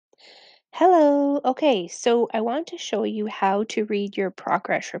Hello. Okay, so I want to show you how to read your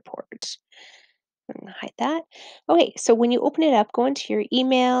progress report. I'm gonna hide that. Okay, so when you open it up, go into your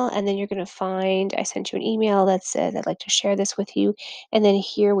email, and then you're going to find I sent you an email that said I'd like to share this with you. And then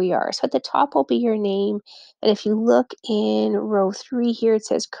here we are. So at the top will be your name. And if you look in row 3 here, it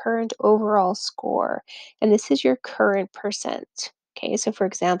says current overall score. And this is your current percent. Okay, so for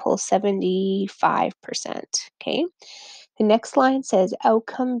example, 75%. Okay. The next line says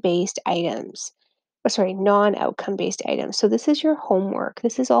outcome-based items. Oh, sorry, non-outcome based items. So this is your homework.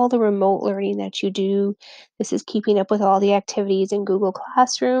 This is all the remote learning that you do. This is keeping up with all the activities in Google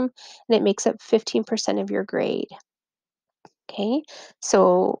Classroom, and it makes up 15% of your grade. Okay,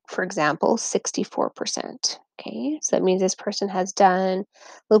 so for example, 64%. Okay, so that means this person has done a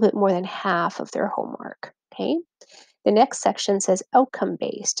little bit more than half of their homework. Okay, the next section says outcome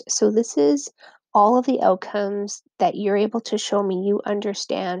based. So this is all of the outcomes that you're able to show me you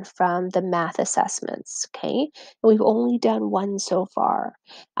understand from the math assessments. Okay. And we've only done one so far,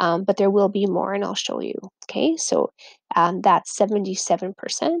 but there will be more and I'll show you. Okay. So that's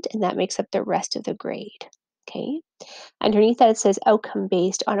 77%, and that makes up the rest of the grade. Okay. Underneath that, it says outcome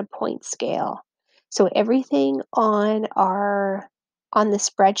based on a point scale. So everything on the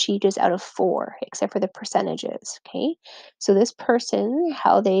spreadsheet is out of 4, except for the percentages. Okay. So this person,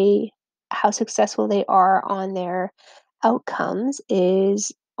 how successful they are on their outcomes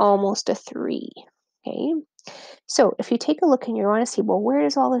is almost a 3. Okay. So if you take a look and you want to see, well, where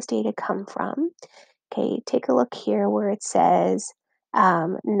does all this data come from? Okay, take a look here where it says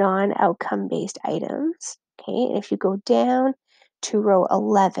non-outcome based items. Okay, and if you go down to row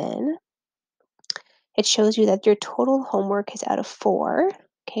 11, it shows you that your total homework is out of 4.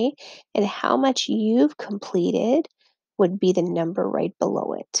 Okay, and how much you've completed would be the number right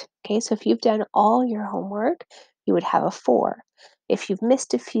below it. Okay, so if you've done all your homework, you would have a 4. If you've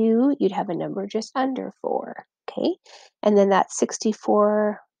missed a few, you'd have a number just under 4. Okay, and then that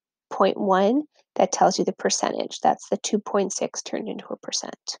 64.1, that tells you the percentage. That's the 2.6 turned into a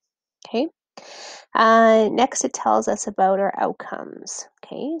percent. Okay. Next, it tells us about our outcomes.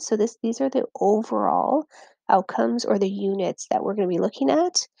 Okay, so these are the overall outcomes or the units that we're going to be looking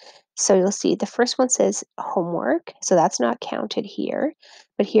at. So you'll see the first one says homework, so that's not counted here.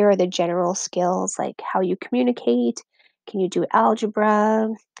 But here are the general skills like how you communicate. Can you do algebra?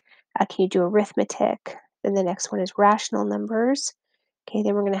 Can you do arithmetic? Then the next one is rational numbers. Okay,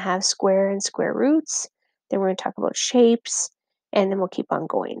 then we're going to have square and square roots. Then we're going to talk about shapes, and then we'll keep on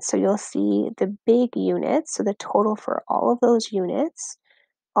going. So you'll see the big units. So the total for all of those units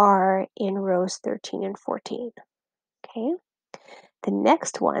are in rows 13 and 14. Okay. The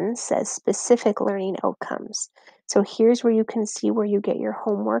next one says specific learning outcomes. So here's where you can see where you get your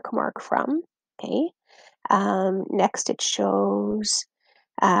homework mark from. Okay. Next, it shows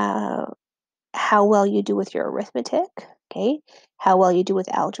uh, how well you do with your arithmetic, okay? How well you do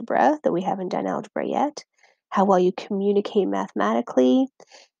with algebra, though we haven't done algebra yet. How well you communicate mathematically.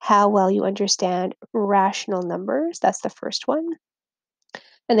 How well you understand rational numbers. That's the first one.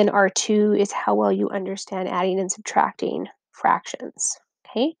 And then R2 is how well you understand adding and subtracting fractions,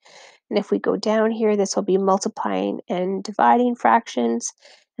 okay? And if we go down here, this will be multiplying and dividing fractions.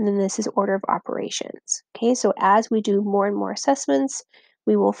 And then this is order of operations. Okay, so as we do more and more assessments,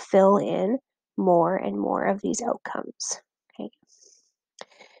 we will fill in more and more of these outcomes. Okay,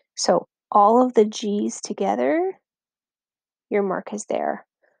 so all of the G's together, your mark is there.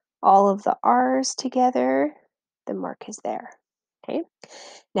 All of the R's together, the mark is there. Okay,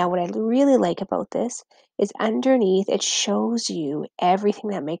 now what I really like about this is underneath it shows you everything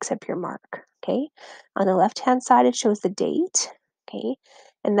that makes up your mark. Okay, on the left hand side it shows the date. Okay,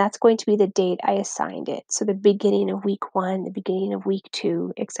 and that's going to be the date I assigned it. So the beginning of week 1, the beginning of week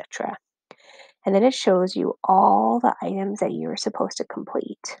 2, etc. And then it shows you all the items that you're supposed to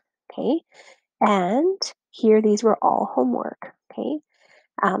complete. Okay, and here these were all homework. Okay,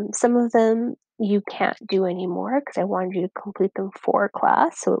 some of them you can't do anymore because I wanted you to complete them for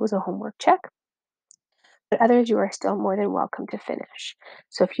class, so it was a homework check. But others you are still more than welcome to finish.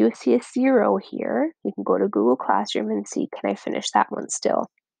 So if you see a 0 here, you can go to Google Classroom and see, can I finish that one still?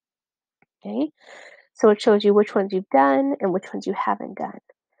 Okay, so it shows you which ones you've done and which ones you haven't done.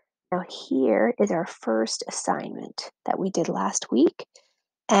 Now here is our first assignment that we did last week.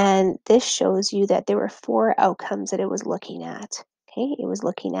 And this shows you that there were 4 outcomes that it was looking at. Okay, it was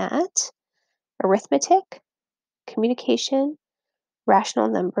looking at arithmetic, communication, rational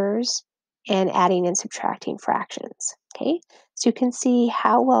numbers, and adding and subtracting fractions. Okay, so you can see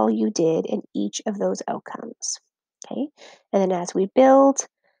how well you did in each of those outcomes. Okay, and then as we build,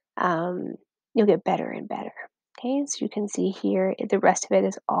 um, you'll get better and better. Okay, so you can see here the rest of it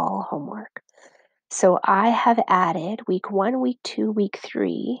is all homework. So I have added week 1, week 2, week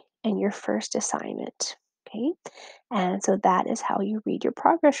 3, and your first assignment. Okay, and so that is how you read your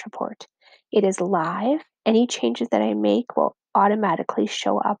progress report. It is live. Any changes that I make will automatically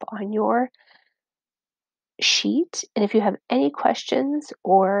show up on your sheet. And if you have any questions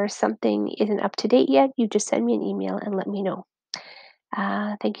or something isn't up to date yet, you just send me an email and let me know.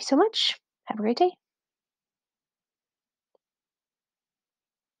 Thank you so much. Have a great day.